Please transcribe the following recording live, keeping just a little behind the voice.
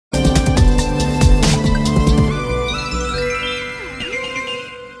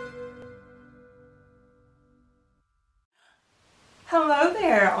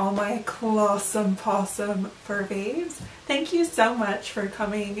all my Clossum Possum fur babes. Thank you so much for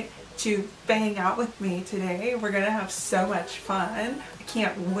coming to bang out with me today. We're gonna have so much fun. I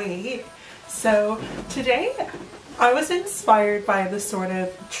can't wait. So today I was inspired by the sort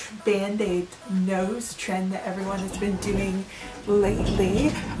of band-aid nose trend that everyone has been doing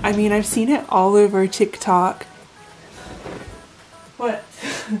lately. I mean, I've seen it all over TikTok. What?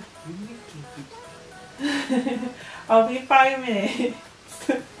 I'll be 5 minutes.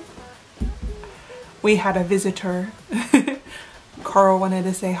 We had a visitor. Carl wanted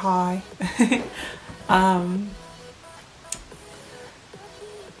to say hi.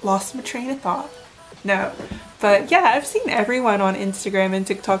 Lost my train of thought. No, but yeah, I've seen everyone on Instagram and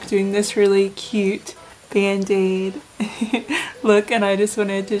TikTok doing this really cute band-aid look, and I just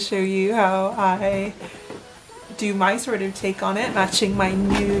wanted to show you how I do my sort of take on it, matching my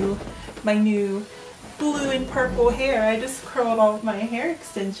new blue and purple hair. I just curled all of my hair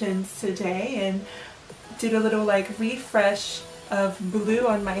extensions today and did a little like refresh of blue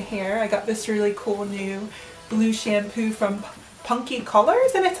on my hair. I got this really cool new blue shampoo from Punky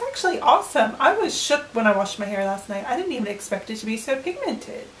Colors, and it's actually awesome. I was shook when I washed my hair last night. I didn't even expect it to be so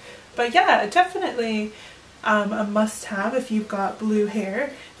pigmented. But yeah, definitely a must-have if you've got blue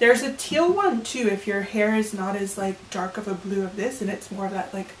hair. There's a teal one too if your hair is not as like dark of a blue of this and it's more of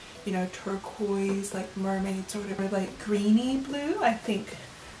that like, you know, turquoise, like mermaid sort of, or like greeny blue. I think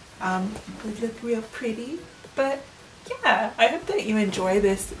would look real pretty. But yeah, I hope that you enjoy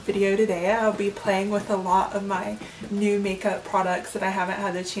this video today. I'll be playing with a lot of my new makeup products that I haven't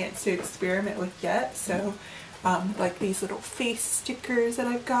had the chance to experiment with yet. So like these little face stickers that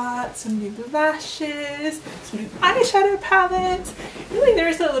I've got, some new lashes, some new eyeshadow palettes. Really,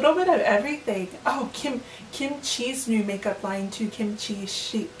 there's a little bit of everything. Oh, KimChi's new makeup line too, KimChi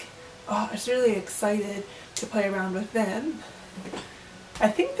Chic. Oh, I was really excited to play around with them. I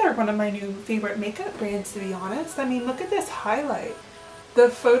think they're one of my new favorite makeup brands, to be honest. I mean, look at this highlight. The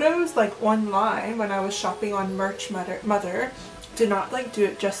photos like online when I was shopping on Merch Mother did not like do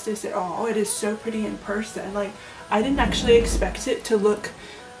it justice at all. It is so pretty in person. Like, I didn't actually expect it to look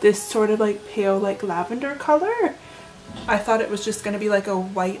this sort of like pale like lavender color. I thought it was just gonna be like a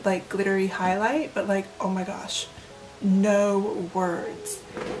white like glittery highlight, but like, oh my gosh, no words.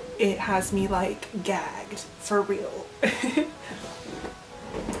 It has me like gagged for real.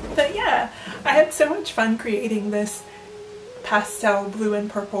 But yeah, I had so much fun creating this pastel blue and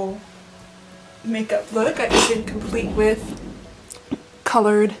purple makeup look. I did complete with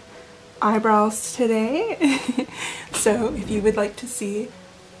colored eyebrows today. So if you would like to see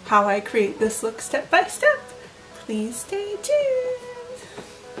how I create this look step by step, please stay tuned.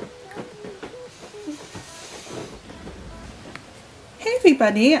 Hey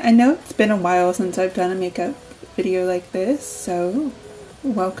everybody, I know it's been a while since I've done a makeup video like this, so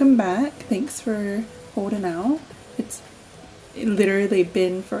welcome back. Thanks for holding out. It's literally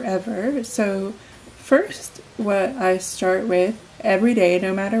been forever. So first, what I start with every day,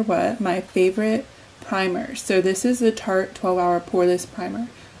 no matter what, my favorite primer. So this is the Tarte 12-Hour Poreless Primer.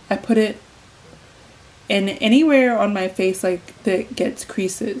 I put it in anywhere on my face like that gets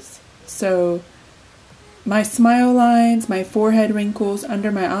creases. So my smile lines, my forehead wrinkles,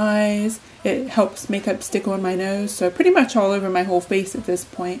 under my eyes. It helps makeup stick on my nose, so pretty much all over my whole face at this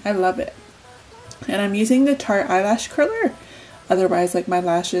point. I love it. And I'm using the Tarte eyelash curler. Otherwise, like, my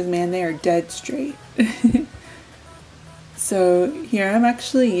lashes, man, they are dead straight. So here I'm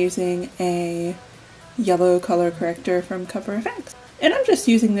actually using a yellow color corrector from Cover FX. And I'm just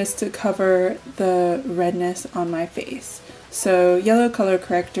using this to cover the redness on my face. So yellow color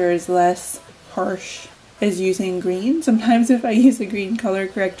corrector is less harsh as using green. Sometimes if I use a green color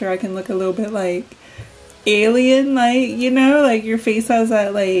corrector, I can look a little bit like alien, like, you know, like your face has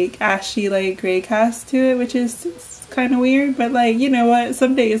that like ashy like gray cast to it, which is kind of weird, but like, you know what,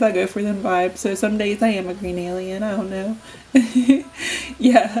 some days I go for them vibes, so some days I am a green alien, I don't know.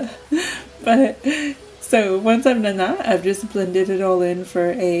 Yeah, but so once I've done that, I've just blended it all in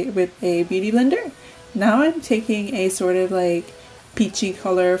with a beauty blender. Now I'm taking a sort of like peachy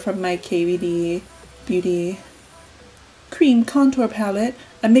color from my KVD Beauty cream contour palette.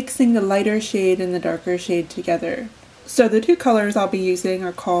 I'm mixing the lighter shade and the darker shade together. So the two colors I'll be using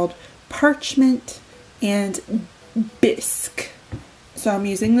are called Parchment and Bisque. So I'm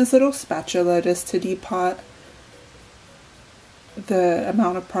using this little spatula just to depot the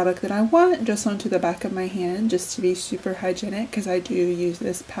amount of product that I want just onto the back of my hand, just to be super hygienic, because I do use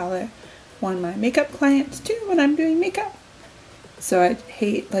this palette on my makeup clients too when I'm doing makeup. So I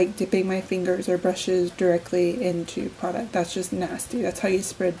hate like dipping my fingers or brushes directly into product. That's just nasty. That's how you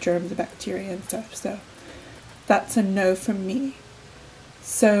spread germs, bacteria and stuff. So that's a no from me.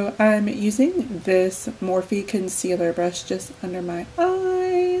 So I'm using this Morphe concealer brush just under my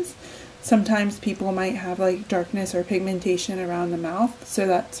eyes. Sometimes people might have like darkness or pigmentation around the mouth, so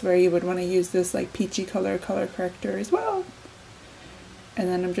that's where you would want to use this like peachy color corrector as well. And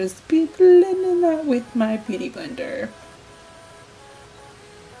then I'm just blending that with my beauty blender.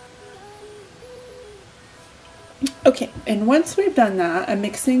 Okay, and once we've done that, I'm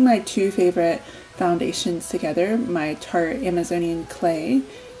mixing my two favorite foundations together, my Tarte Amazonian Clay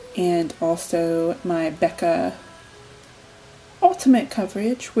and also my Becca Ultimate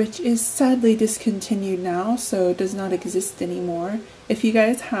Coverage, which is sadly discontinued now, so does not exist anymore. If you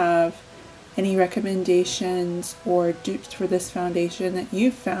guys have any recommendations or dupes for this foundation that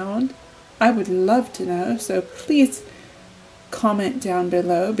you found, I would love to know, so please comment down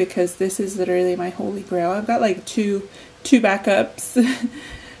below, because this is literally my holy grail. I've got like two backups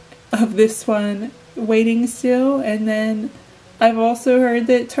of this one waiting still, and then I've also heard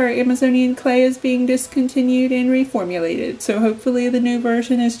that Tarte Amazonian Clay is being discontinued and reformulated, so hopefully the new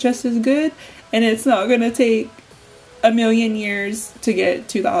version is just as good and it's not going to take a million years to get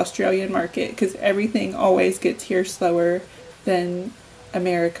to the Australian market, because everything always gets here slower than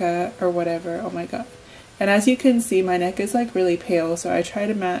America or whatever. Oh my god. And as you can see, my neck is like really pale, so I try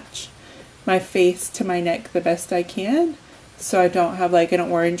to match my face to my neck the best I can, so I don't have like an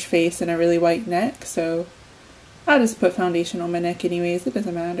orange face and a really white neck. So I'll just put foundation on my neck anyways, it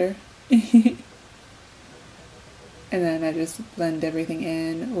doesn't matter. And then I just blend everything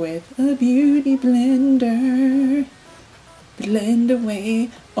in with a beauty blender. Blend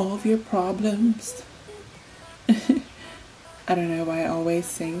away all of your problems. I don't know why I always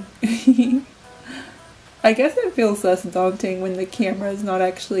sing. I guess it feels less daunting when the camera is not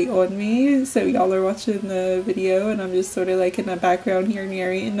actually on me, so y'all are watching the video and I'm just sort of like in the background here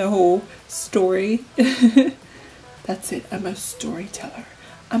narrating the whole story. That's it, I'm a storyteller.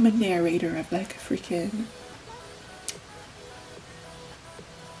 I'm a narrator of like a freaking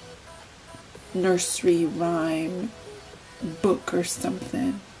nursery rhyme book or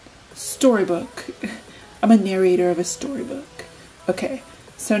something. Storybook. I'm a narrator of a storybook. Okay.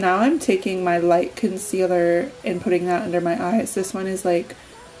 So now I'm taking my light concealer and putting that under my eyes. This one is like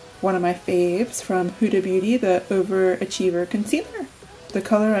one of my faves from Huda Beauty, the Overachiever Concealer. The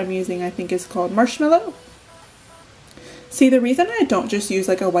color I'm using I think is called Marshmallow. See, the reason I don't just use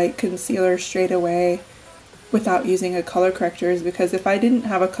like a white concealer straight away without using a color corrector is because if I didn't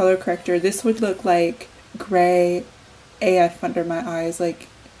have a color corrector, this would look like gray AF under my eyes, like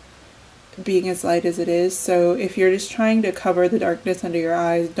being as light as it is. So if you're just trying to cover the darkness under your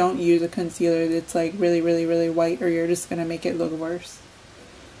eyes, don't use a concealer that's like really white, or you're just gonna make it look worse.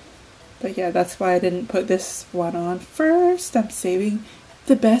 But yeah, that's why I didn't put this one on first. I'm saving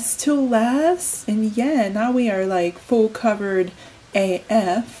the best till last. And yeah, now we are like full covered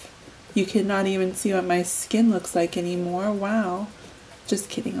AF. You cannot even see what my skin looks like anymore. Wow. Just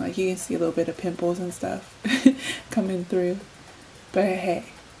kidding, like you can see a little bit of pimples and stuff coming through. But hey,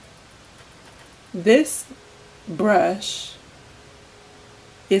 this brush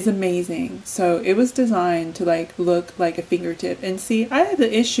is amazing. So it was designed to like look like a fingertip. And see, I have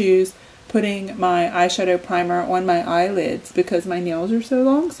the issues putting my eyeshadow primer on my eyelids because my nails are so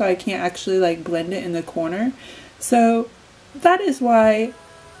long, so I can't actually like blend it in the corner. So that is why,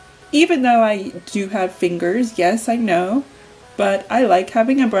 even though I do have fingers, yes I know, but I like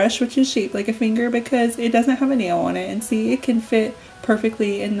having a brush which is shaped like a finger because it doesn't have a nail on it, and see, it can fit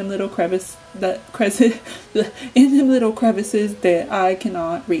perfectly in the little in the little crevices that I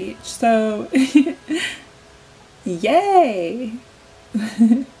cannot reach. So yay.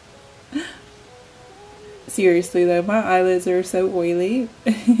 Seriously though, my eyelids are so oily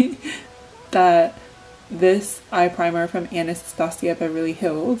that this eye primer from Anastasia Beverly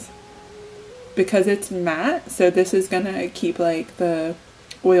Hills, because it's matte, so this is gonna keep like the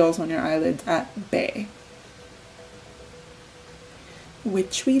oils on your eyelids at bay,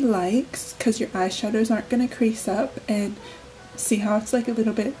 which we like because your eyeshadows aren't gonna crease up. And see how it's like a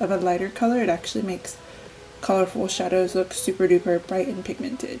little bit of a lighter color? It actually makes colorful shadows look super duper bright and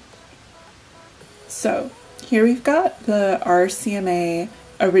pigmented. So here we've got the RCMA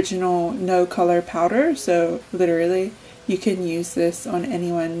original no color powder, so literally you can use this on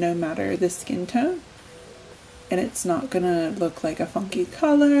anyone no matter the skin tone, and it's not gonna look like a funky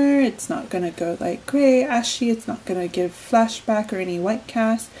color, it's not gonna go like gray, ashy, it's not gonna give flashback or any white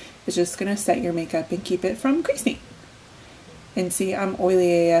cast, it's just gonna set your makeup and keep it from creasing. And see, I'm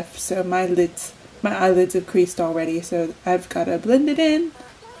oily AF, so my eyelids have creased already, so I've gotta blend it in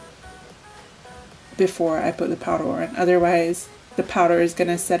before I put the powder on, otherwise the powder is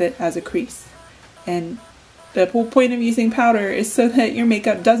gonna set it as a crease. And The whole point of using powder is so that your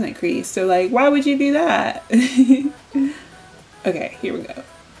makeup doesn't crease. So like, why would you do that? Okay, here we go.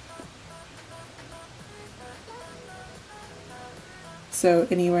 So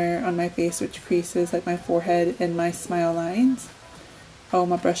anywhere on my face which creases, like my forehead and my smile lines. Oh,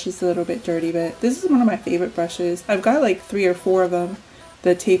 my brush is a little bit dirty, but this is one of my favorite brushes. I've got like 3 or 4 of them.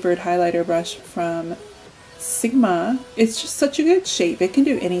 The tapered highlighter brush from Sigma. It's just such a good shape. It can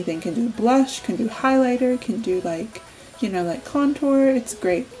do anything. Can do blush, can do highlighter, can do like, you know, like contour. It's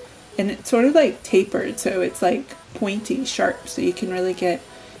great. And it's sort of like tapered, so it's like pointy, sharp, so you can really get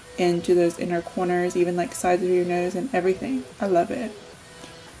into those inner corners, even like sides of your nose and everything. I love it.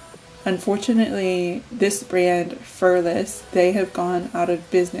 Unfortunately, this brand, Furless, they have gone out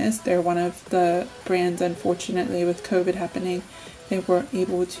of business. They're one of the brands, unfortunately, with COVID happening, they weren't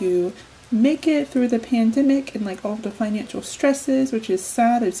able to make it through the pandemic and like all the financial stresses, which is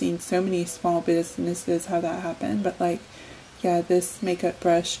sad. I've seen so many small businesses have that happen, but like, yeah, this makeup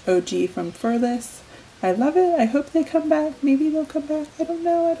brush, OG from Furless, I love it. I hope they come back. Maybe they'll come back. I don't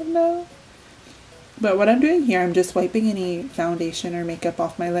know. But what I'm doing here, I'm just wiping any foundation or makeup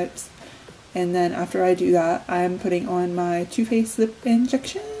off my lips. And then after I do that, I'm putting on my Too Faced Lip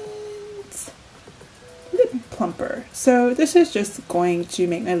Injections Lip Plumper. So this is just going to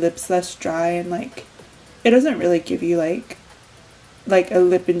make my lips less dry, and like, it doesn't really give you like a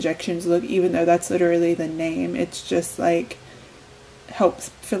lip injections look, even though that's literally the name. It's just like helps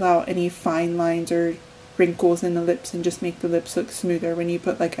fill out any fine lines or wrinkles in the lips and just make the lips look smoother when you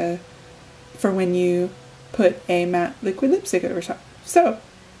put like when you put a matte liquid lipstick over top. So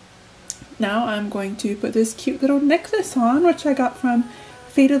now I'm going to put this cute little necklace on, which I got from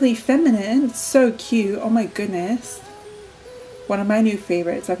Fatally Feminine. It's so cute. Oh my goodness. One of my new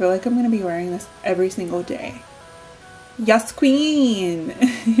favorites. I feel like I'm going to be wearing this every single day. Yes, queen!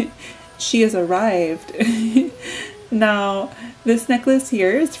 She has arrived. Now, this necklace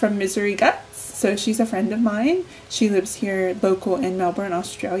here is from Misery Guts. So she's a friend of mine. She lives here local in Melbourne,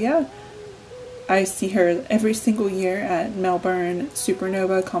 Australia. I see her every single year at Melbourne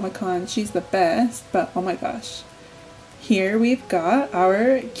Supernova Comic Con. She's the best, but oh my gosh. Here we've got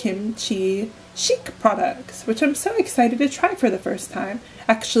our KimChi Chic products, which I'm so excited to try for the first time.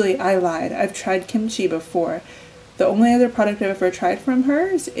 Actually, I lied. I've tried kimchi before. The only other product I've ever tried from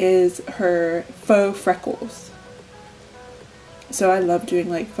hers is her faux freckles. So I love doing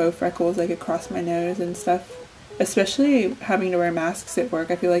like faux freckles like across my nose and stuff. Especially having to wear masks at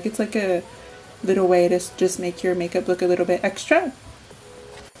work. I feel like it's like a little way to just make your makeup look a little bit extra.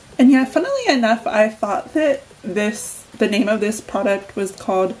 And yeah, funnily enough, I thought that the name of this product was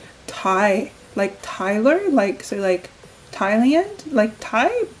called Thai, like Tyler, like, so like Thailand, like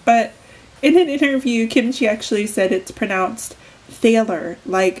Thai, but in an interview, Kimchi actually said it's pronounced Thaler,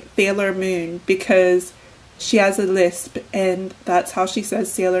 like Thaler Moon, because she has a lisp and that's how she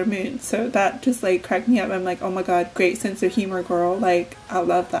says Sailor Moon. So that just like cracked me up. I'm like, oh my god, great sense of humor, girl. Like, I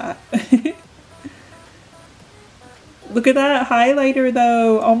love that. Look at that highlighter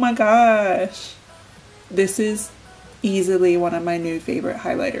though. Oh my gosh. This is easily one of my new favorite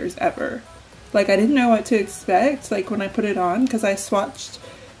highlighters ever. Like, I didn't know what to expect like when I put it on, because I swatched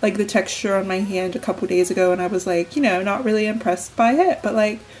like the texture on my hand a couple days ago and I was like, you know, not really impressed by it. But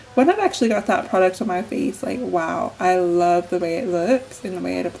like when I've actually got that product on my face, like, wow, I love the way it looks and the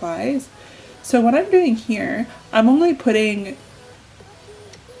way it applies. So what I'm doing here, I'm only putting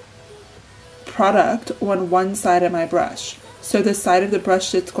product on one side of my brush, so the side of the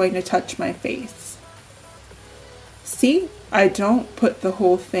brush that's going to touch my face. See, I don't put the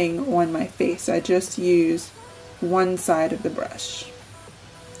whole thing on my face. I just use one side of the brush,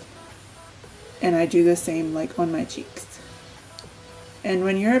 and I do the same like on my cheeks. And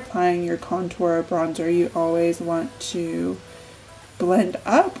when you're applying your contour or bronzer, you always want to blend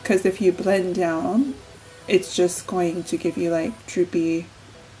up, because if you blend down, it's just going to give you like droopy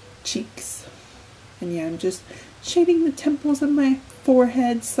cheeks. And yeah, I'm just shading the temples of my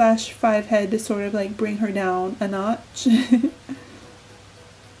forehead / 5 head to sort of like bring her down a notch.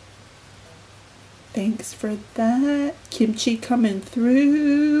 Thanks for that. Kimchi coming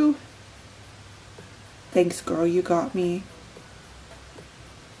through. Thanks, girl, you got me.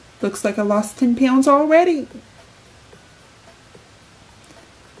 Looks like I lost 10 pounds already.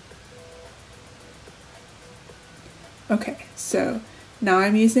 Okay, so now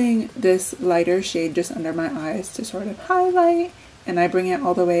I'm using this lighter shade just under my eyes to sort of highlight, and I bring it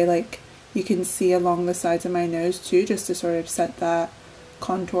all the way, like you can see along the sides of my nose too, just to sort of set that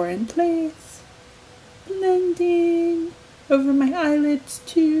contour in place. Blending over my eyelids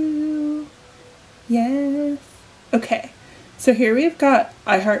too. Yes. Okay, So here we've got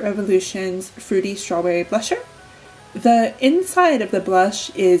iHeartRevolution's Fruity Strawberry Blusher. The inside of the blush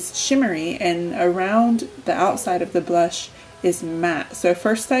is shimmery and around the outside of the blush is matte. So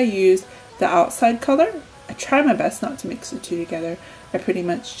first I use the outside color. I try my best not to mix the two together. I pretty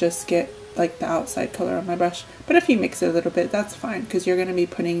much just get like the outside color on my brush. But if you mix it a little bit, that's fine because you're going to be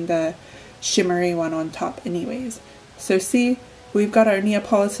putting the shimmery one on top anyways. So see, we've got our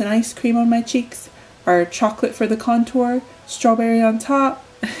Neapolitan ice cream on my cheeks, our chocolate for the contour, strawberry on top,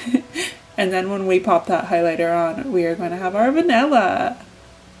 and then when we pop that highlighter on, we are going to have our vanilla.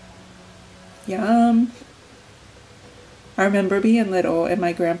 Yum. I remember being little and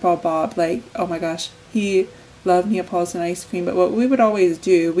my grandpa Bob, like, oh my gosh, he loved Neapolitan ice cream, but what we would always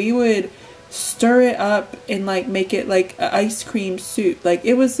do, we would stir it up and like make it like an ice cream soup. Like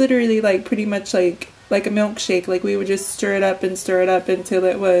it was literally like pretty much like a milkshake. Like we would just stir it up until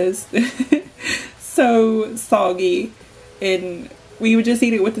it was so soggy, and we would just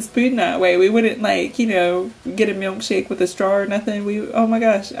eat it with a spoon that way. We wouldn't like, you know, get a milkshake with a straw or nothing. Oh my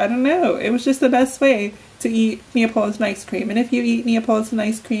gosh, I don't know. It was just the best way to eat Neapolitan ice cream. And if you eat Neapolitan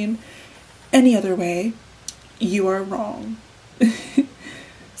ice cream any other way, you are wrong.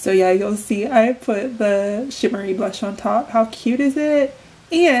 So yeah, you'll see I put the shimmery blush on top. How cute is it?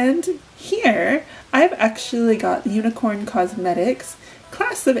 And here, I've actually got the Unicorn Cosmetics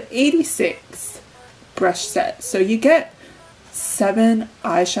Class of 86 brush set. So you get 7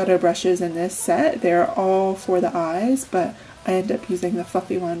 eyeshadow brushes in this set. They're all for the eyes, but I end up using the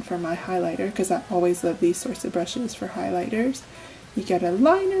fluffy one for my highlighter because I always love these sorts of brushes for highlighters. You get a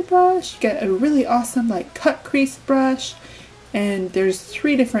liner brush, you get a really awesome like cut crease brush, and there's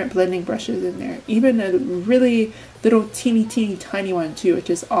 3 different blending brushes in there. Even a really little teeny tiny one too, which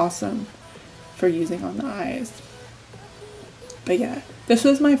is awesome for using on the eyes. But yeah, this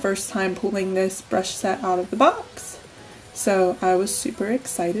was my first time pulling this brush set out of the box, so I was super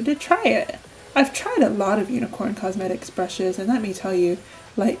excited to try it. I've tried a lot of Unicorn Cosmetics brushes, and let me tell you,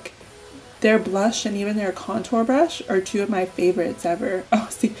 like, their blush and even their contour brush are 2 of my favorites ever. Oh,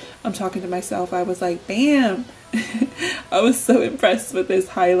 see, I'm talking to myself. I was like, bam! I was so impressed with this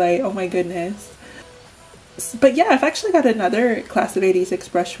highlight. Oh my goodness. But yeah, I've actually got another Class of 86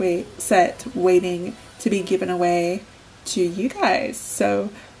 brush set waiting to be given away to you guys. So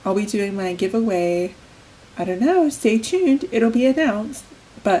I'll be doing my giveaway. I don't know, stay tuned. It'll be announced.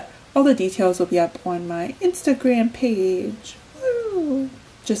 But all the details will be up on my Instagram page. Woo!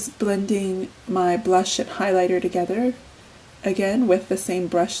 Just blending my blush and highlighter together again with the same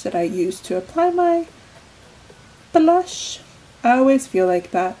brush that I used to apply my blush. I always feel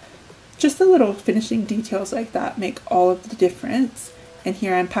like that just the little finishing details like that make all of the difference. And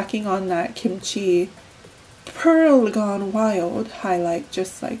here I'm packing on that Kimchi Pearl Gone Wild highlight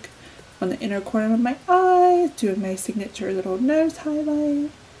just like on the inner corner of my eye, doing my signature little nose highlight.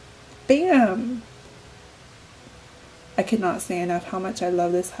 Bam! I cannot say enough how much I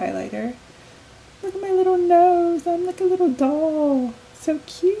love this highlighter. Look at my little nose. I'm like a little doll. So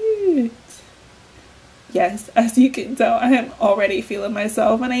cute. Yes, as you can tell, I am already feeling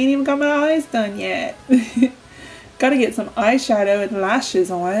myself and I ain't even got my eyes done yet. Gotta get some eyeshadow and lashes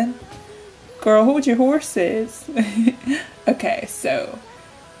on. Girl, hold your horses. Okay, so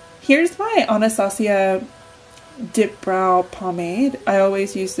here's my Anastasia Dip Brow Pomade. I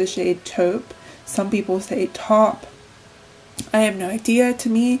always use the shade Taupe. Some people say Top. I have no idea. To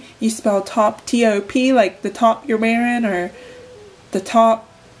me, you spell top T-O-P, like the top you're wearing, or the top,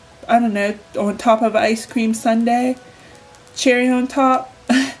 I don't know, on top of an ice cream sundae, cherry on top.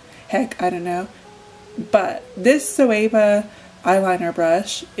 Heck, I don't know. But this Zoeva eyeliner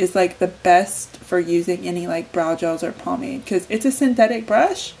brush is like the best for using any like brow gels or pomade because it's a synthetic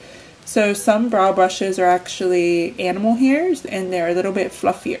brush. So some brow brushes are actually animal hairs and they're a little bit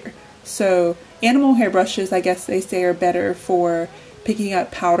fluffier. So animal hair brushes, I guess they say, are better for picking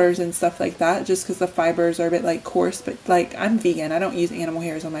up powders and stuff like that just because the fibers are a bit like coarse. But like, I'm vegan, I don't use animal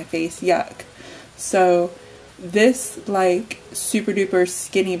hairs on my face, yuck. So this like super duper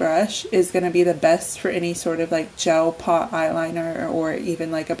skinny brush is going to be the best for any sort of like gel pot eyeliner or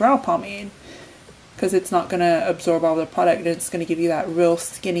even like a brow pomade because it's not going to absorb all the product and it's going to give you that real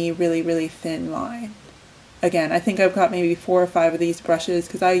skinny, really thin line. Again, I think I've got maybe 4 or 5 of these brushes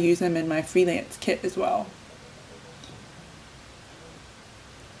because I use them in my freelance kit as well.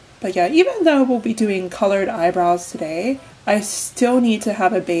 But yeah, even though we'll be doing colored eyebrows today, I still need to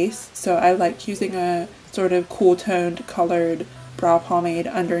have a base. So I like using a sort of cool toned colored brow pomade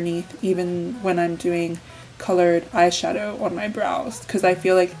underneath even when I'm doing colored eyeshadow on my brows because I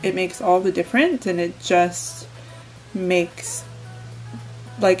feel like it makes all the difference and it just makes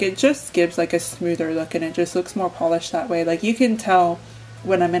like it just gives like a smoother look, and it just looks more polished that way. Like you can tell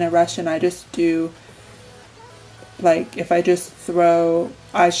when I'm in a rush and I just do, like if I just throw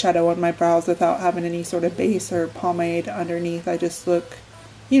eyeshadow on my brows without having any sort of base or pomade underneath, I just look,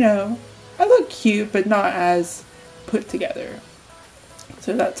 you know, I look cute but not as put together.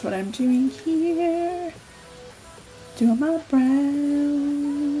 So that's what I'm doing here. Doing my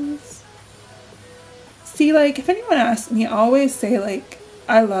brows. See, like if anyone asks me, I always say like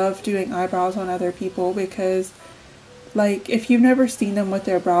I love doing eyebrows on other people, because like if you've never seen them with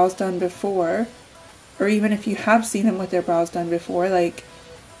their brows done before, or even if you have seen them with their brows done before, like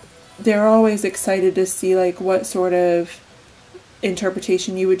they're always excited to see like what sort of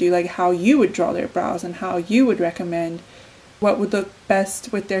interpretation you would do, like how you would draw their brows and how you would recommend what would look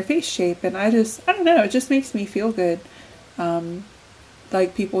best with their face shape. And I don't know, it just makes me feel good.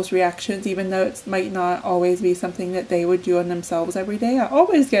 Like people's reactions, even though it might not always be something that they would do on themselves every day, I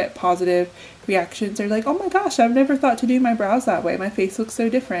always get positive reactions. They're like, oh my gosh, I've never thought to do my brows that way. My face looks so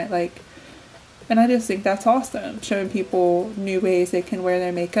different. Like, and I just think that's awesome, showing people new ways they can wear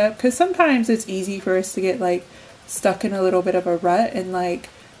their makeup. Because sometimes it's easy for us to get like stuck in a little bit of a rut, and like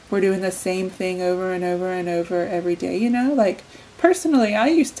we're doing the same thing over and over and over every day, you know? Like personally, I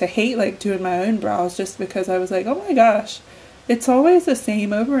used to hate like doing my own brows, just because I was like, oh my gosh, it's always the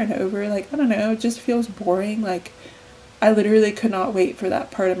same over and over. Like, I don't know, it just feels boring. Like I literally could not wait for that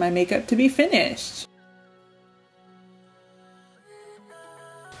part of my makeup to be finished.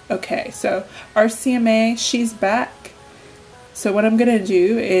 Okay, so our CMA, she's back. So what I'm gonna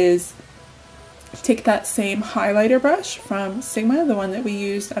do is take that same highlighter brush from Sigma, the one that we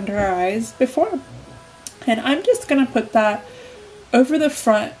used under our eyes before, and I'm just gonna put that over the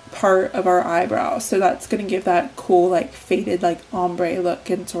front part of our eyebrow. So that's gonna give that cool like faded like ombre look,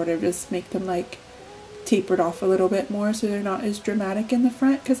 and sort of just make them like tapered off a little bit more, so they're not as dramatic in the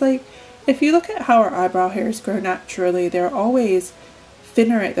front. Because like if you look at how our eyebrow hairs grow naturally, they're always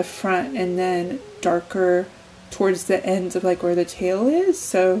thinner at the front and then darker towards the ends of like where the tail is.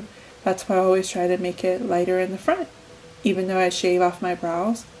 So that's why I always try to make it lighter in the front. Even though I shave off my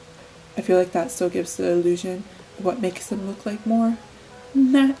brows, I feel like that still gives the illusion of what makes them look like more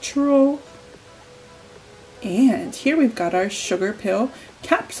natural. And here we've got our Sugarpill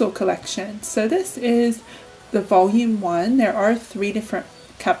capsule collection. So this is the volume 1. There are 3 different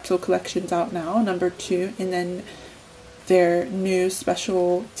capsule collections out now, number 2, and then their new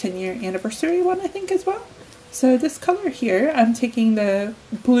special 10-year anniversary one, I think, as well. So this color here, I'm taking the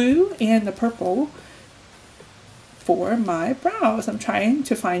blue and the purple for my brows. I'm trying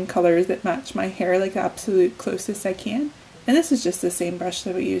to find colors that match my hair like the absolute closest I can. And this is just the same brush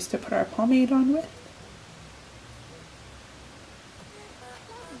that we used to put our pomade on with.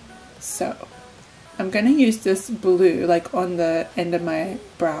 So I'm going to use this blue like on the end of my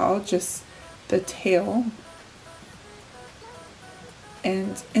brow, just the tail.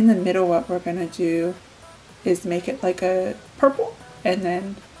 And in the middle, what we're going to do is make it like a purple. And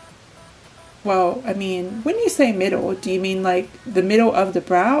then, well, I mean, when you say middle, do you mean like the middle of the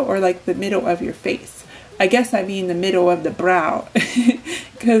brow or like the middle of your face? I guess I mean the middle of the brow,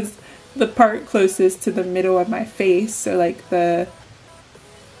 because the part closest to the middle of my face, so like the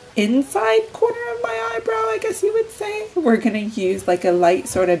inside corner of my eyebrow, I guess you would say, we're gonna use like a light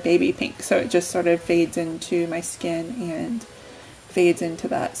sort of baby pink, so it just sort of fades into my skin and fades into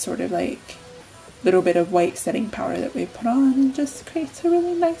that sort of like little bit of white setting powder that we put on, and just creates a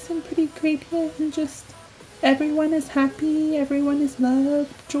really nice and pretty gradient, and just everyone is happy, everyone is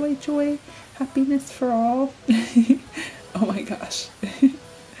loved, joy, joy, happiness for all. Oh my gosh.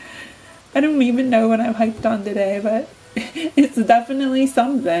 I don't even know what I'm hyped on today, but it's definitely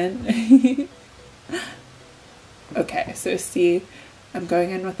something. Okay, so see, I'm going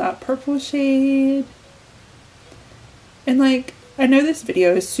in with that purple shade. And like, I know this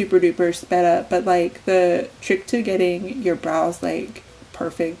video is super duper sped up, but like the trick to getting your brows like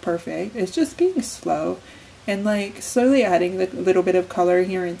perfect is just being slow and like slowly adding the little bit of color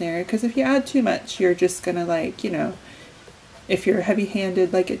here and there, because if you add too much, you're just gonna like, you know, if you're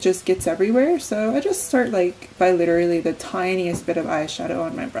heavy-handed, like it just gets everywhere. So I just start like by literally the tiniest bit of eyeshadow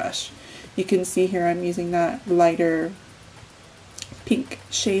on my brush. You can see here I'm using that lighter pink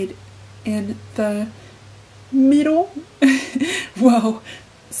shade in the middle, well,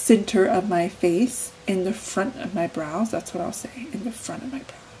 center of my face, in the front of my brows. That's what I'll say, in the front of my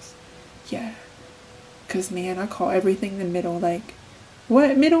brows. Yeah, because man, I call everything the middle. Like,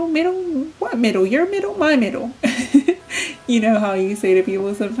 what middle? What middle? Your middle? My middle. You know how you say to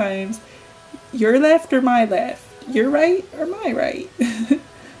people sometimes, your left or my left, your right or my right.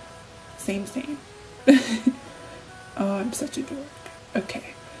 Same. Oh, I'm such a dork.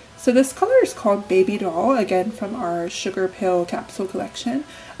 Okay, so this color is called Baby Doll, again from our Sugarpill capsule collection.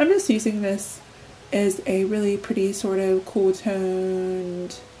 I'm just using this as a really pretty sort of cool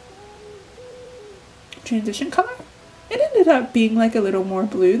toned transition color. It ended up being like a little more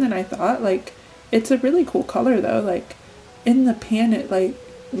blue than I thought. Like, it's a really cool color though. Like, in the pan it like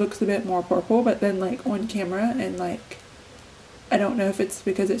looks a bit more purple, but then like on camera and like, I don't know if it's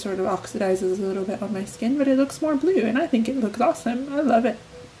because it sort of oxidizes a little bit on my skin, but it looks more blue and I think it looks awesome. I love it.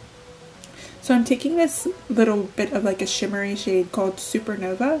 So I'm taking this little bit of like a shimmery shade called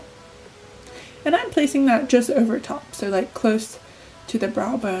Supernova, and I'm placing that just over top, so like close to the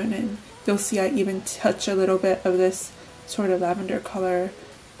brow bone, and you'll see I even touch a little bit of this sort of lavender color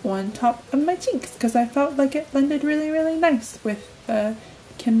on top of my cheeks because I felt like it blended really, really nice with the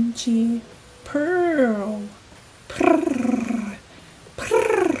Kimchi Pearl.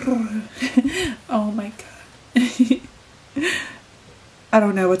 Oh my god. I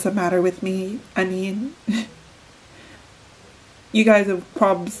don't know what's the matter with me. I mean, you guys have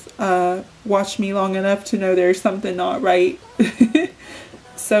probably watched me long enough to know there's something not right.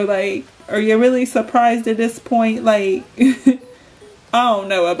 So like, are you really surprised at this point? Like, I don't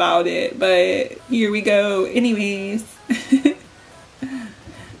know about it, but here we go. Anyways,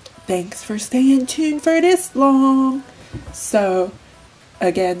 thanks for staying tuned for this long. So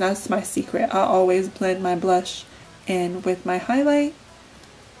again, that's my secret. I always blend my blush in with my highlight,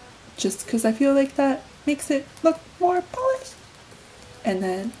 just because I feel like that makes it look more polished. And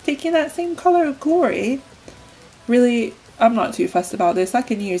then taking that same color of Glory, really, I'm not too fussed about this. I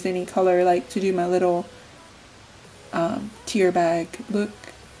can use any color like to do my little tear bag look.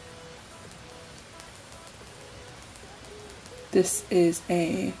 This is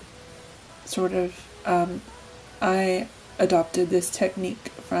a sort of, I adopted this technique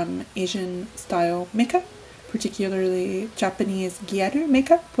from Asian style makeup, particularly Japanese gyaru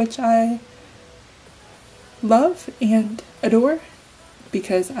makeup, which I love and adore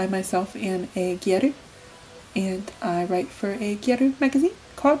because I myself am a gyaru and I write for a gyaru magazine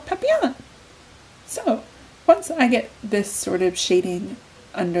called Papillon. So once I get this sort of shading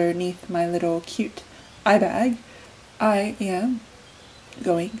underneath my little cute eye bag, I am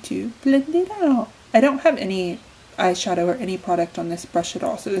going to blend it out. I don't have any eyeshadow or any product on this brush at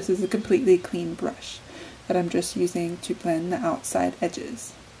all, so this is a completely clean brush that I'm just using to blend the outside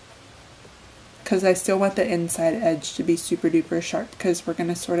edges, because I still want the inside edge to be super duper sharp, because we're going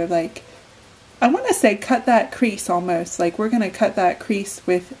to sort of like, I want to say cut that crease almost, like we're going to cut that crease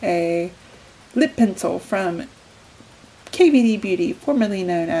with a lip pencil from KVD Beauty, formerly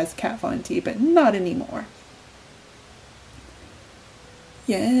known as Kat Von D, but not anymore.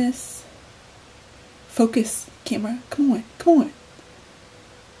 Yes. Focus, camera. Come on, come on.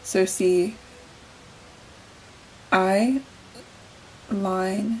 So see, I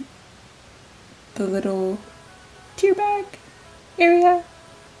line the little tear bag area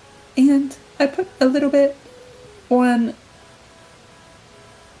and I put a little bit on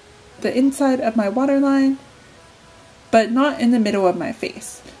the inside of my waterline, but not in the middle of my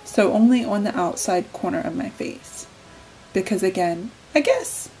face. So only on the outside corner of my face. Because again, I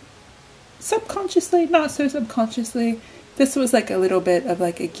guess subconsciously, not so subconsciously, this was like a little bit of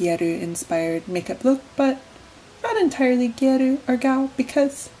like a gyaru inspired makeup look, but not entirely gyaru or gao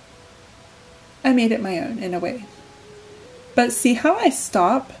because I made it my own in a way. But see how I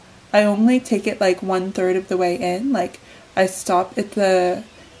stop? I only take it like 1/3 of the way in. Like I stop at the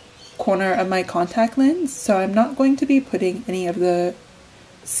corner of my contact lens, so I'm not going to be putting any of the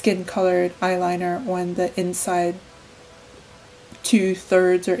skin colored eyeliner on the inside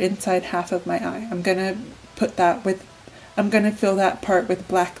 2/3 or inside half of my eye. I'm gonna put that with, I'm gonna fill that part with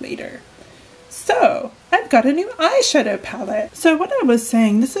black later. So I've got a new eyeshadow palette. So what I was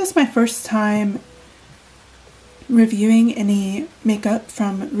saying, this is my first time reviewing any makeup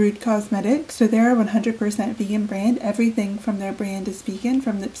from Rude Cosmetics. So they're a 100% vegan brand. Everything from their brand is vegan,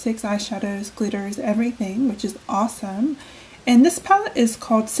 from lipsticks, eyeshadows, glitters, everything, which is awesome. And this palette is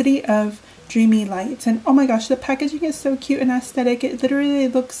called City of Dreamy Lights, and oh my gosh, the packaging is so cute and aesthetic. It literally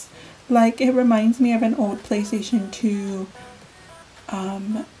looks like, it reminds me of an old PlayStation 2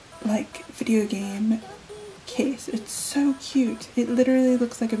 like video game case. It's so cute. It literally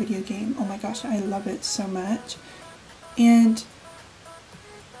looks like a video game. Oh my gosh, I love it so much. And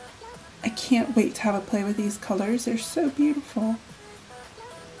I can't wait to have a play with these colors. They're so beautiful.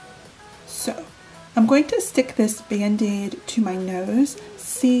 So I'm going to stick this Band-Aid to my nose.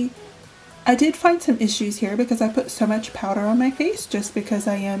 See, I did find some issues here because I put so much powder on my face just because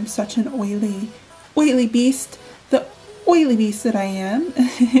I am such an oily beast. The oily beast that I am.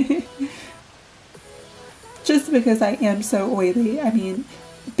 just because I am so oily. I mean,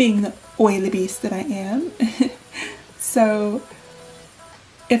 being the oily beast that I am. So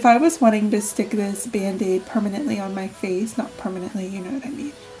if I was wanting to stick this Band-Aid permanently on my face, not permanently, you know what I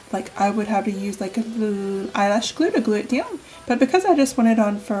mean, like I would have to use like a little eyelash glue to glue it down. But because I just want it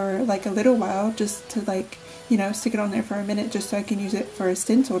on for like a little while, just to like, you know, stick it on there for a minute just so I can use it for a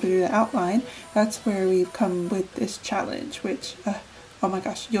stencil to do the outline, that's where we've come with this challenge, which, oh my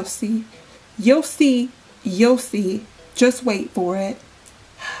gosh, you'll see. You'll see. You'll see. Just wait for it.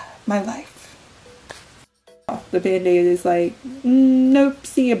 My life. The Band-Aid is like, nope,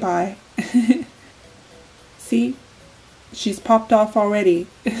 see you, bye. See? She's popped off already.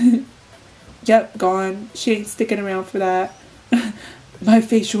 Yep, gone. She ain't sticking around for that. My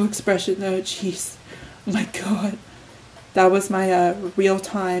facial expression though, jeez. Oh my god. That was my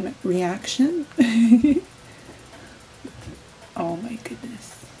real-time reaction. Oh my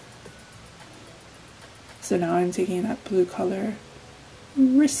goodness. So now I'm taking that blue color.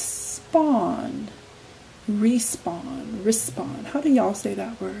 Respawn. How do y'all say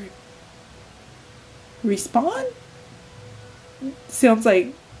that word? Respawn? Sounds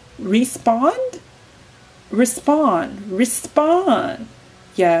like respond? Respawn.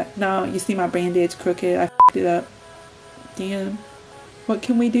 Yeah, now you see my Band-Aid's crooked. I f***ed it up. Damn. What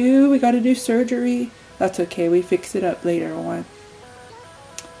can we do? We gotta do surgery. That's okay, we fix it up later on.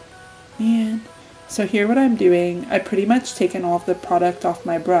 Man. So here what I'm doing, I pretty much taken all of the product off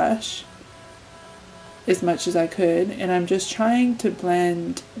my brush as much as I could, and I'm just trying to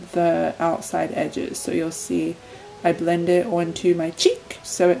blend the outside edges. So you'll see I blend it onto my cheek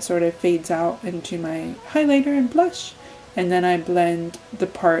so it sort of fades out into my highlighter and blush, and then I blend the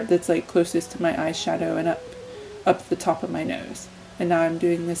part that's like closest to my eyeshadow and up the top of my nose. And now I'm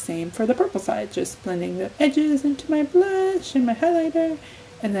doing the same for the purple side, just blending the edges into my blush and my highlighter,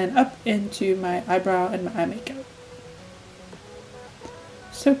 and then up into my eyebrow and my eye makeup.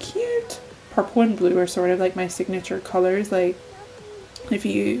 So cute! Purple and blue are sort of like my signature colors. Like, if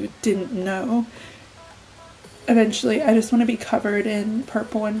you didn't know, eventually I just want to be covered in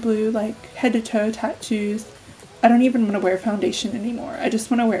purple and blue, like head to toe tattoos. I don't even want to wear foundation anymore. I just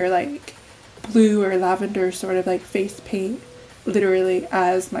want to wear like blue or lavender sort of like face paint literally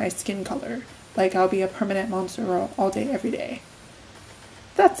as my skin color. Like I'll be a permanent monster girl all day, every day.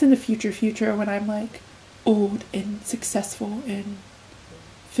 That's in the future when I'm like old and successful and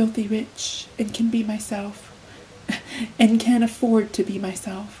filthy rich and can be myself and can afford to be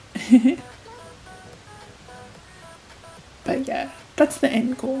myself. But yeah, that's the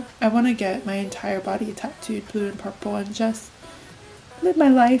end goal. I want to get my entire body tattooed blue and purple and just live my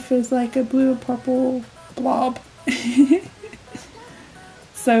life as like a blue and purple blob.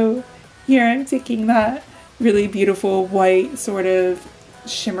 So here I'm taking that really beautiful white sort of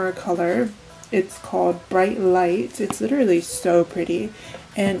shimmer color. It's called Bright Light. It's literally so pretty.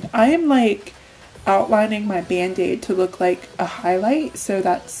 And I'm like outlining my Band-Aid to look like a highlight, so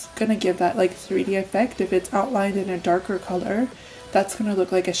that's gonna give that like 3D effect. If it's outlined in a darker color, that's gonna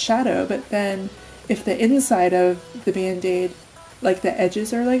look like a shadow. But then if the inside of the Band-Aid, like the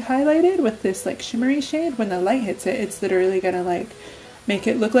edges are like highlighted with this like shimmery shade, when the light hits it, it's literally gonna like make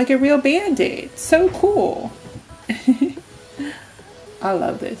it look like a real Band-Aid. So cool. I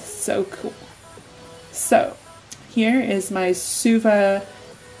love this. So cool. So here is my Suva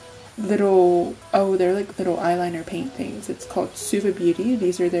little, oh, they're like little eyeliner paint things. It's called Suva Beauty.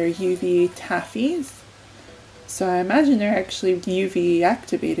 These are their UV taffies. So I imagine they're actually UV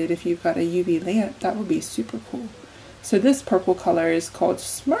activated. If you've got a UV lamp, that would be super cool. So this purple color is called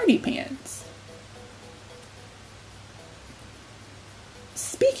Smarty Pants.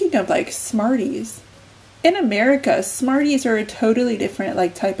 Speaking of like Smarties, in America, Smarties are a totally different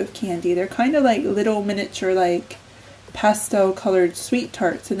like type of candy. They're kind of like little miniature like pastel colored sweet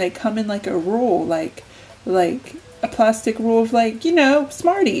tarts, and they come in like a roll, like a plastic roll of like, you know,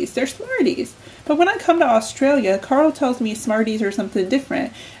 Smarties. They're Smarties. But when I come to Australia, Carl tells me Smarties are something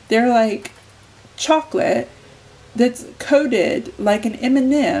different. They're like chocolate that's coated like an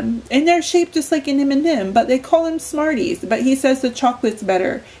M&M, and they're shaped just like an M&M, but they call them Smarties. But he says the chocolate's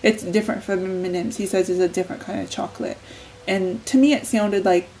better. It's different from M&Ms. He says it's a different kind of chocolate. And to me it sounded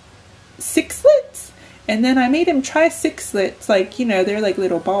like Sixlets. And then I made him try Sixlets, like, you know, they're like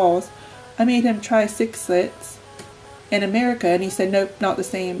little balls. I made him try Sixlets in America, and he said, nope, not the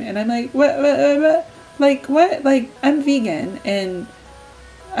same. And I'm like, what? Like, what? Like, I'm vegan, and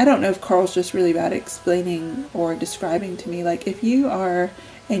I don't know if Carl's just really bad at explaining or describing to me. Like, if you are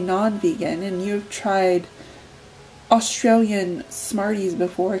a non-vegan and you've tried Australian Smarties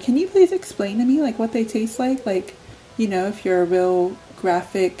before, can you please explain to me, like, what they taste like? Like, you know, if you're a real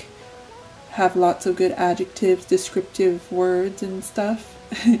graphic have lots of good adjectives, descriptive words and stuff,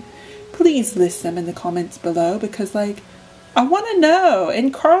 please list them in the comments below, because like I want to know.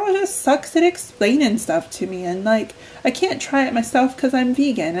 And Carl just sucks at explaining stuff to me, and like I can't try it myself because I'm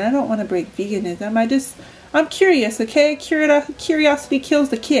vegan and I don't want to break veganism. I'm curious, okay? Curiosity kills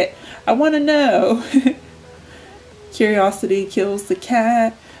the kit. I want to know. Curiosity kills the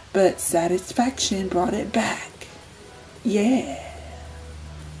cat, but satisfaction brought it back. Yeah.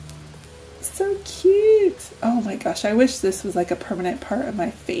 So cute. Oh my gosh, I wish this was like a permanent part of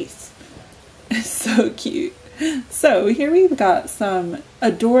my face. It's so cute. So here we've got some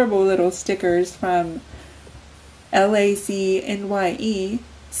adorable little stickers from Laznye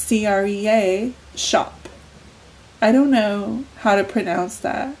Crea shop. I don't know how to pronounce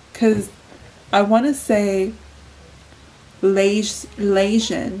that because I want to say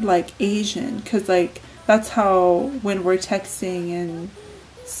Lasian, like Asian, because like that's how when we're texting and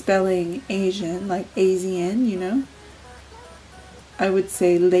spelling Asian, like Asian, you know, I would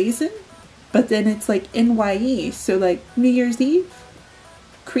say Lazen, but then it's like NYE, so like New Year's Eve,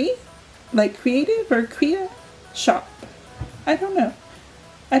 like creative or Crea shop. I don't know.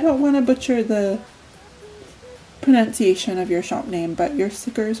 I don't want to butcher the pronunciation of your shop name, but your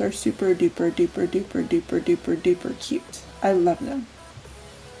stickers are super duper duper duper duper duper duper cute. I love them.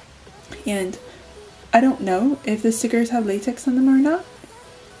 And I don't know if the stickers have latex on them or not,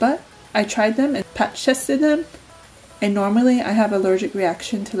 but I tried them and patch tested them, and normally I have allergic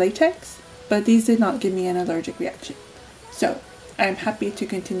reaction to latex, but these did not give me an allergic reaction. So I'm happy to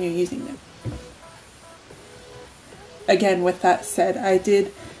continue using them. Again, with that said, I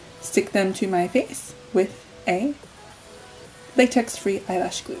did stick them to my face with a latex-free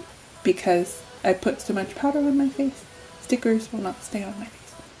eyelash glue because I put so much powder on my face, stickers will not stay on my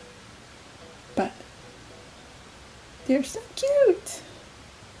face. But they're so cute.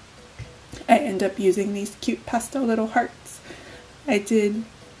 I end up using these cute pastel little hearts. I did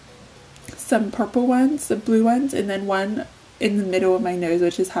some purple ones, some blue ones, and then one in the middle of my nose,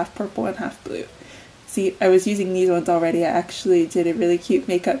 which is half purple and half blue. See, I was using these ones already. I actually did a really cute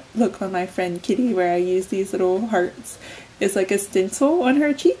makeup look on my friend Kitty where I used these little hearts. It's like a stencil on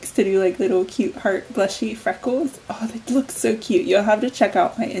her cheeks to do like little cute heart blushy freckles. Oh, they look so cute. You'll have to check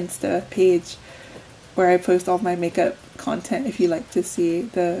out my Insta page where I post all my makeup content if you like to see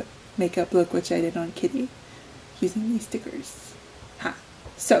the makeup look which I did on Kitty using these stickers.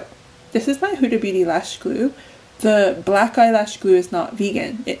 So this is my Huda Beauty lash glue. The black eyelash glue is not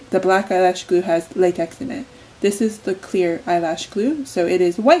vegan. The black eyelash glue has latex in it. This is the clear eyelash glue, so it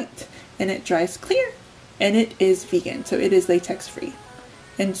is white and it dries clear and it is vegan, so it is latex free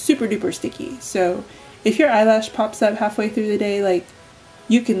and super duper sticky. So if your eyelash pops up halfway through the day, like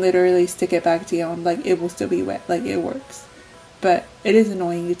you can literally stick it back down, like it will still be wet, like it works. But it is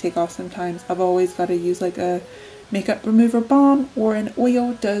annoying to take off sometimes. I've always got to use like a makeup remover balm or an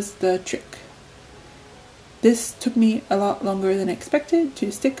oil does the trick. This took me a lot longer than expected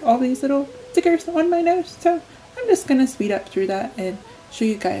to stick all these little stickers on my nose, so I'm just gonna speed up through that and show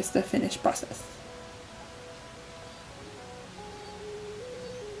you guys the finished process.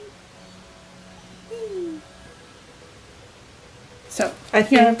 So I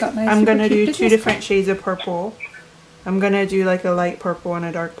think I'm gonna do two different shades of purple. I'm gonna do like a light purple and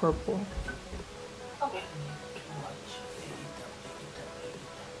a dark purple. Okay.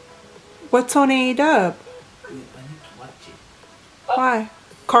 What's on A-dub? Why?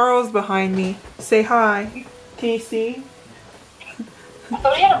 Carl's behind me. Say hi. Can you see? I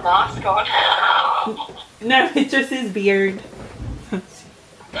thought he had a mask on. No, it's just his beard.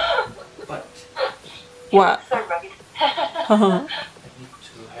 But what? So rugged. I need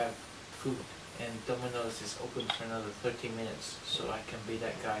to have food, and Domino's is open for another 30 minutes, so I can be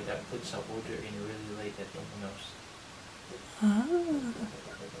that guy that puts an order in really late at Domino's.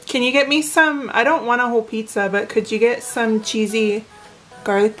 Can you get me some, I don't want a whole pizza, but could you get some cheesy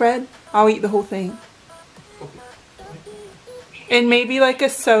garlic bread? I'll eat the whole thing. Okay. And maybe like a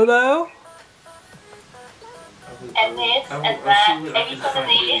solo? And this, and that, maybe some of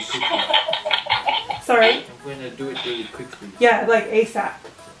these. Sorry? I'm going to do it really quickly. Yeah, like ASAP.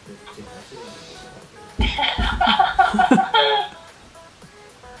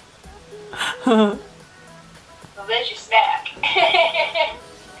 Well, there's your snack.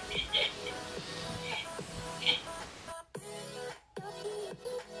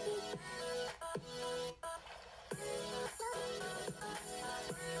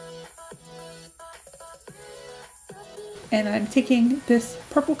 And I'm taking this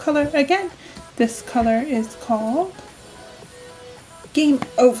purple color again. This color is called Game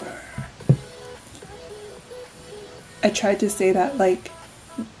Over. I tried to say that like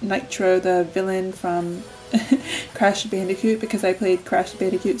Nitro, the villain from Crash Bandicoot, because I played Crash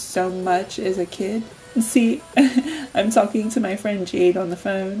Bandicoot so much as a kid. See, I'm talking to my friend Jade on the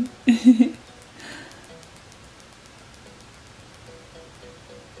phone.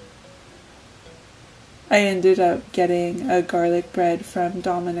 I ended up getting a garlic bread from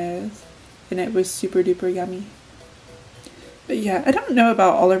Domino's, and it was super duper yummy. But yeah, I don't know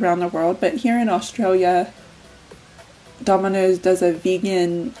about all around the world, but here in Australia, Domino's does a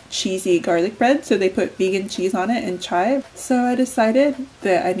vegan cheesy garlic bread, so they put vegan cheese on it and chive. So I decided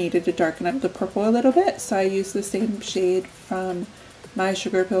that I needed to darken up the purple a little bit, so I used the same shade from my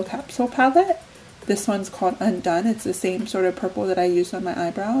Sugarpill capsule palette. This one's called Undone. It's the same sort of purple that I used on my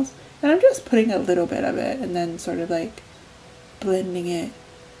eyebrows. And I'm just putting a little bit of it and then sort of like blending it.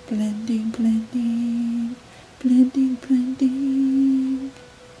 Blending, blending, blending, blending.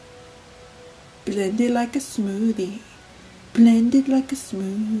 Blend it like a smoothie. Blend it like a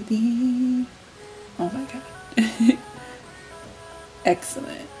smoothie. Oh my god.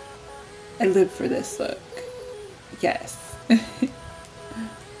 Excellent. I live for this look. Yes.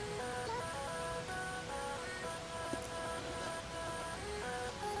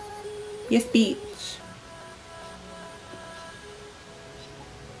 Yes, beach.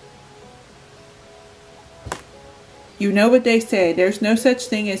 You know what they say, there's no such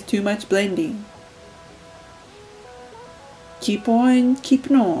thing as too much blending. Keep on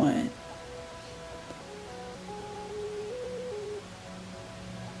keeping on.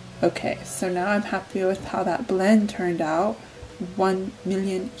 Okay, so now I'm happy with how that blend turned out.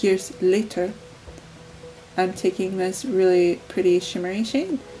 1,000,000 years later. I'm taking this really pretty shimmery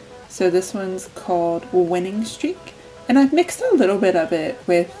shade. So this one's called Winning Streak, and I've mixed a little bit of it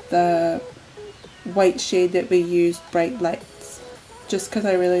with the white shade that we used, Bright Lights, just because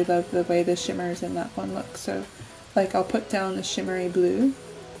I really love the way the shimmers in that one look. So like I'll put down the shimmery blue,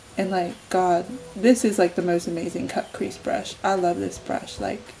 and like, god, this is like the most amazing cut crease brush. I love this brush,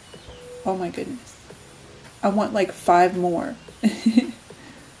 like, oh my goodness. I want like 5 more.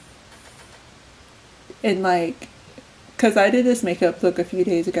 And like, because I did this makeup look a few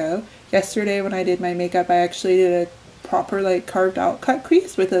days ago. Yesterday when I did my makeup, I actually did a proper like carved out cut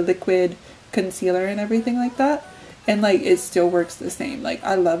crease with a liquid concealer and everything like that. And like, it still works the same. Like,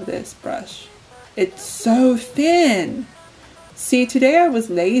 I love this brush. It's so thin. See, today I was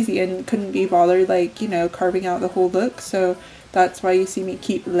lazy and couldn't be bothered, like, you know, carving out the whole look. So that's why you see me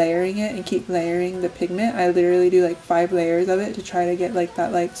keep layering it and keep layering the pigment. I literally do like 5 layers of it to try to get like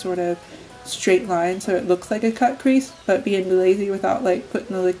that like sort of straight line so it looks like a cut crease, but being lazy without like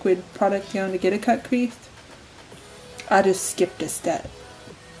putting the liquid product down to get a cut crease, I just skipped a step.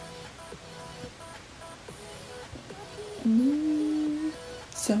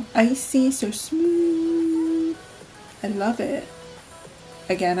 So icy, so smooth. I love it.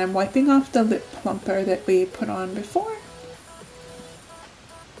 Again, I'm wiping off the lip plumper that we put on before,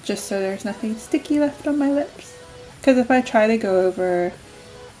 just so there's nothing sticky left on my lips. Because if I try to go over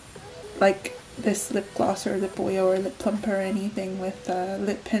like this lip gloss or lip oil or lip plumper or anything with a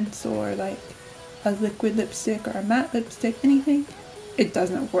lip pencil or like a liquid lipstick or a matte lipstick, anything, it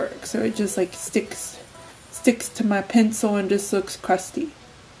doesn't work. So it just like sticks to my pencil and just looks crusty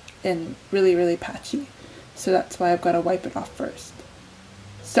and really, really patchy. So that's why I've got to wipe it off first.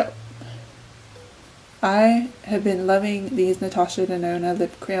 So I have been loving these Natasha Denona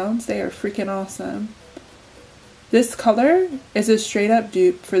lip crayons. They are freaking awesome. This color is a straight up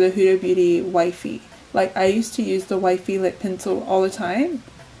dupe for the Huda Beauty Wifey. Like, I used to use the Wifey lip pencil all the time.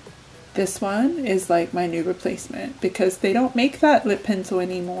 This one is like my new replacement because they don't make that lip pencil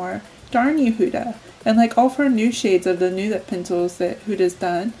anymore. Darn you, Huda. And like all 4 new shades of the new lip pencils that Huda's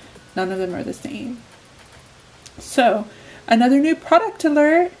done, none of them are the same. So, another new product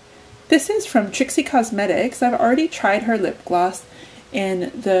alert. This is from Trixie Cosmetics. I've already tried her lip gloss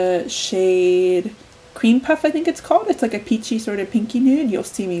in the shade Cream Puff, I think it's called. It's like a peachy sort of pinky nude. You'll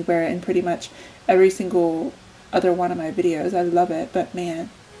see me wear it in pretty much every single other one of my videos. I love it, but man,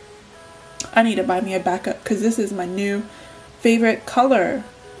 I need to buy me a backup because this is my new favorite color.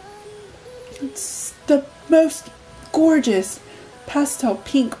 It's the most gorgeous pastel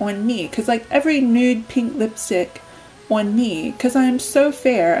pink on me, because like every nude pink lipstick on me, because I'm so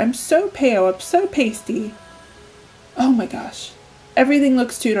fair, I'm so pale, I'm so pasty. Oh my gosh, everything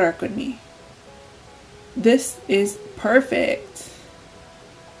looks too dark on me. This is perfect.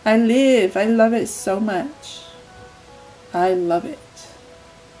 I love it so much. I love it.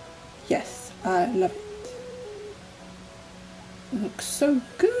 Yes, I love it. It looks so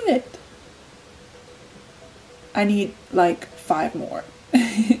good. I need like 5 more.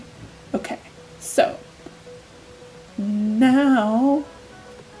 Okay, so now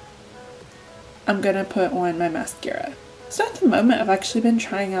I'm gonna put on my mascara. So at the moment I've actually been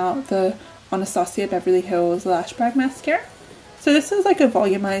trying out the Anastasia Beverly Hills Lash Bag Mascara. So this is like a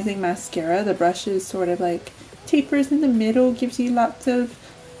volumizing mascara. The brush is sort of like tapers in the middle, gives you lots of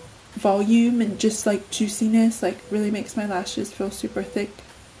volume and just like juiciness, like really makes my lashes feel super thick.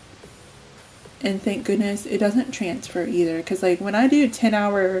 And thank goodness it doesn't transfer either, because like when I do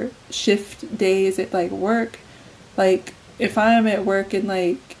 10-hour shift days at like work, like if I'm at work and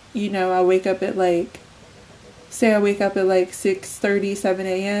like, you know, I wake up at like, say I wake up at like 6:30, 7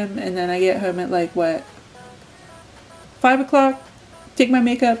 a.m. and then I get home at like what, 5 o'clock, take my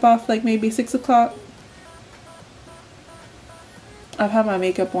makeup off like maybe 6 o'clock. I've had my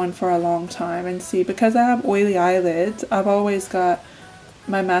makeup on for a long time, and see, because I have oily eyelids, I've always got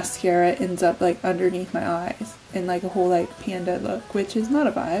my mascara ends up like underneath my eyes in like a whole like panda look, which is not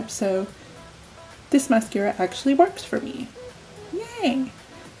a vibe. So this mascara actually works for me. Yay!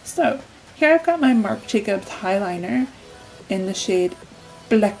 So here I've got my Marc Jacobs highliner in the shade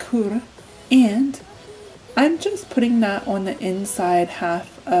Blackour, and I'm just putting that on the inside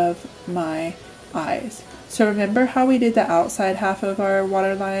half of my eyes. So remember how we did the outside half of our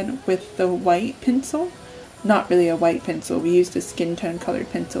waterline with the white pencil? Not really a white pencil, we used a skin tone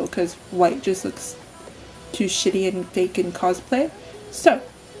colored pencil because white just looks too shitty and fake in cosplay. So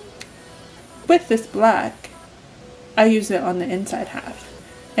with this black, I use it on the inside half,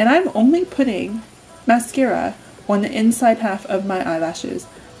 and I'm only putting mascara on the inside half of my eyelashes.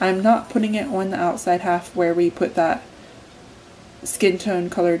 I'm not putting it on the outside half where we put that skin tone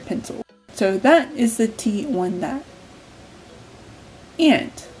colored pencil. So that is the tea on that.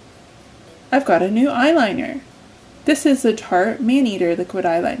 And I've got a new eyeliner. This is the Tarte Maneater liquid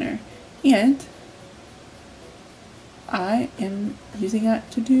eyeliner, and I am using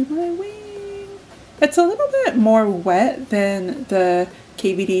that to do my wing. It's a little bit more wet than the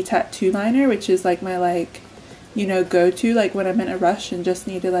KVD tattoo liner, which is like my like, you know, go-to like when I'm in a rush and just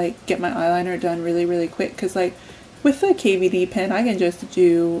need to like get my eyeliner done really quick, because like with the KVD pen I can just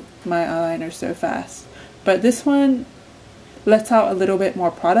do my eyeliner so fast, but this one lets out a little bit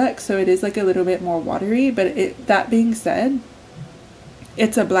more product, so it is like a little bit more watery. But that being said,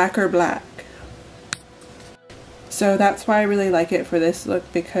 it's a blacker black, so that's why I really like it for this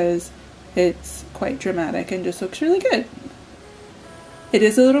look, because it's quite dramatic and just looks really good. It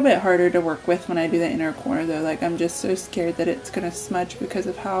is a little bit harder to work with when I do the inner corner though. Like I'm just so scared that it's gonna smudge because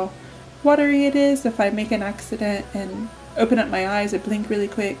of how watery it is. If I make an accident and open up my eyes and blink really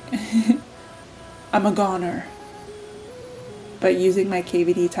quick, I'm a goner. But using my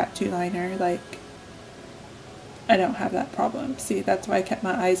KVD tattoo liner, like, I don't have that problem. See, that's why I kept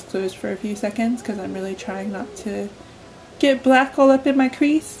my eyes closed for a few seconds, because I'm really trying not to get black all up in my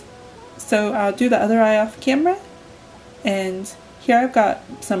crease. So I'll do the other eye off camera. And here I've got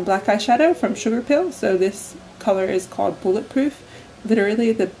some black eyeshadow from Sugarpill. So this color is called Bulletproof.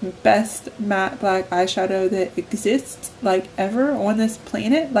 Literally the best matte black eyeshadow that exists, like, ever on this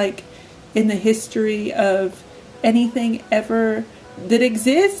planet. Like, in the history of anything ever that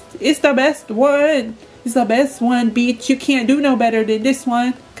exists, it's the best one. It's the best one, bitch. You can't do no better than this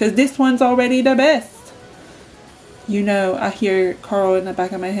one, because this one's already the best. You know, I hear Carl in the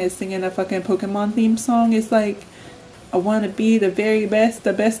back of my head singing a fucking Pokemon theme song. It's like, I want to be the very best,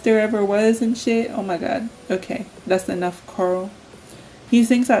 the best there ever was and shit. Oh my god. Okay, that's enough, Carl. He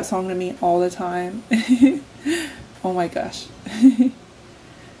sings that song to me all the time. Oh my gosh.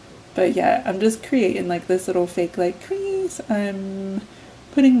 But yeah, I'm just creating like this little fake like crease. I'm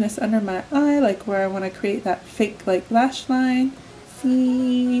putting this under my eye, like where I want to create that fake like lash line.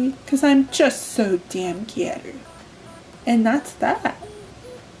 See? Because I'm just so damn ghetto. And that's that.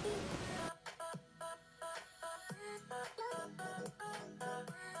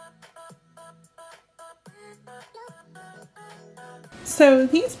 So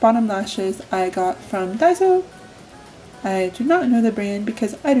these bottom lashes I got from Daiso. I do not know the brand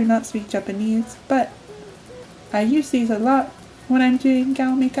because I do not speak Japanese, but I use these a lot when I'm doing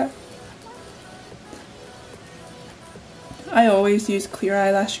gal makeup. I always use clear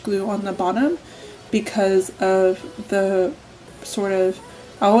eyelash glue on the bottom because of the sort of,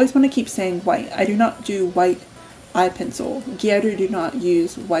 I always want to keep saying white. I do not do white eye pencil. Gyaru do not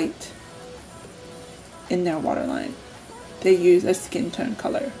use white in their waterline. They use a skin tone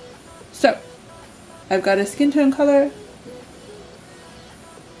color. So I've got a skin tone color,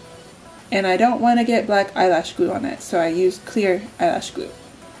 and I don't want to get black eyelash glue on it, so I use clear eyelash glue.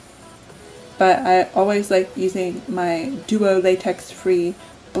 But I always like using my Duo latex free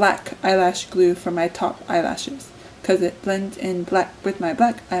black eyelash glue for my top eyelashes because it blends in black with my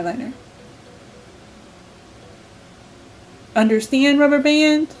black eyeliner. Understand, rubber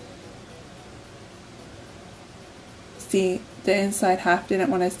band? see, the inside half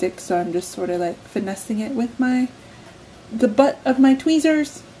didn't want to stick, so I'm just sort of like finessing it with the butt of my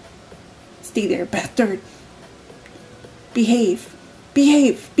tweezers. Stay there, bastard. Behave.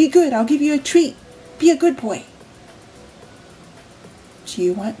 Behave. Be good. I'll give you a treat. Be a good boy. Do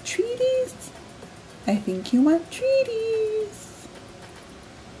you want treaties? I think you want treaties.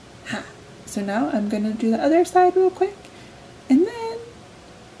 Ha. So now I'm going to do the other side real quick. And then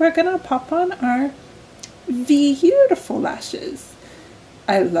we're going to pop on our Veeutiful lashes.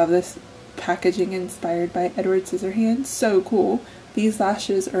 I love this packaging inspired by Edward Scissorhands. So cool. These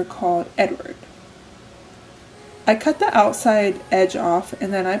lashes are called Edward. I cut the outside edge off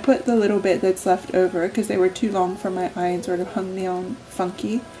and then I put the little bit that's left over because they were too long for my eye and sort of hung down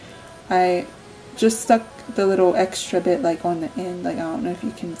funky. I just stuck the little extra bit like on the end, like I don't know if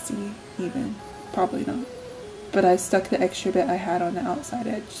you can see even, probably not. But I stuck the extra bit I had on the outside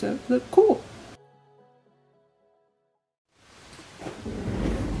edge, so it looked cool.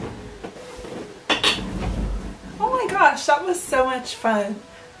 Oh my gosh, that was so much fun.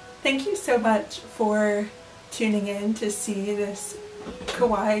 Thank you so much for tuning in to see this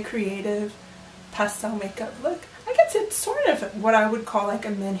kawaii creative pastel makeup look. I guess it's sort of what I would call like a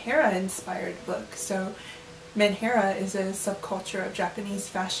Menhera inspired look. So Menhera is a subculture of Japanese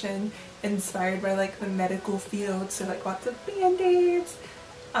fashion inspired by like the medical field, so like lots of band-aids,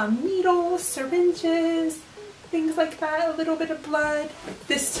 needles, syringes, things like that, a little bit of blood.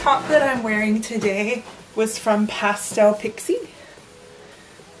 This top that I'm wearing today was from Pastel Pixie.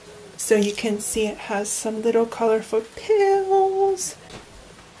 So you can see it has some little colorful pills.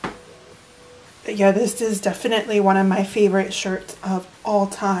 But yeah, this is definitely one of my favorite shirts of all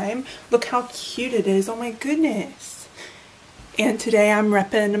time. Look how cute it is, oh my goodness. And today I'm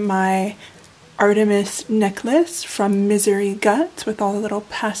repping my Artemis necklace from Misery Guts with all the little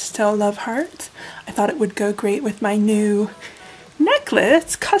pastel love hearts. I thought it would go great with my new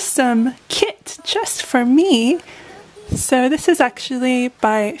necklace custom kit just for me. So this is actually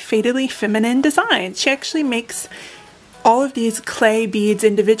by Fatally Feminine Designs. She actually makes all of these clay beads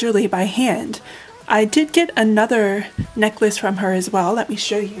individually by hand. I did get another necklace from her as well. Let me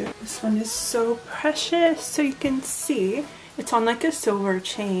show you. This one is so precious. So you can see it's on like a silver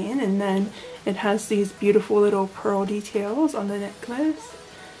chain, and then it has these beautiful little pearl details on the necklace.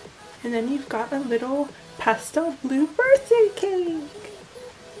 And then you've got a little pastel blue birthday cake.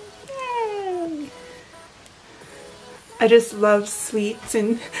 Yay! I just love sweets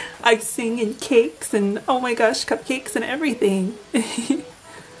and icing and cakes and oh my gosh, cupcakes and everything.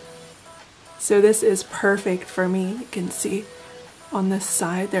 So this is perfect for me. You can see on this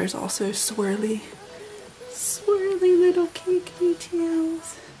side there's also swirly little cake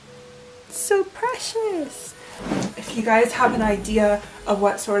details. So precious. If you guys have an idea of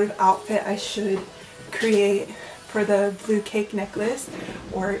what sort of outfit I should create for the blue cake necklace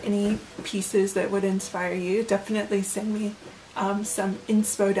or any pieces that would inspire you, definitely send me some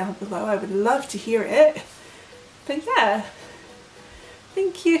inspo down below. I would love to hear it. But yeah,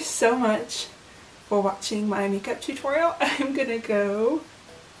 thank you so much for watching my makeup tutorial. I'm gonna go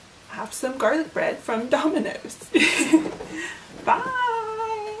have some garlic bread from Domino's.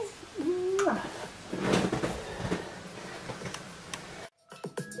 Bye! Mwah.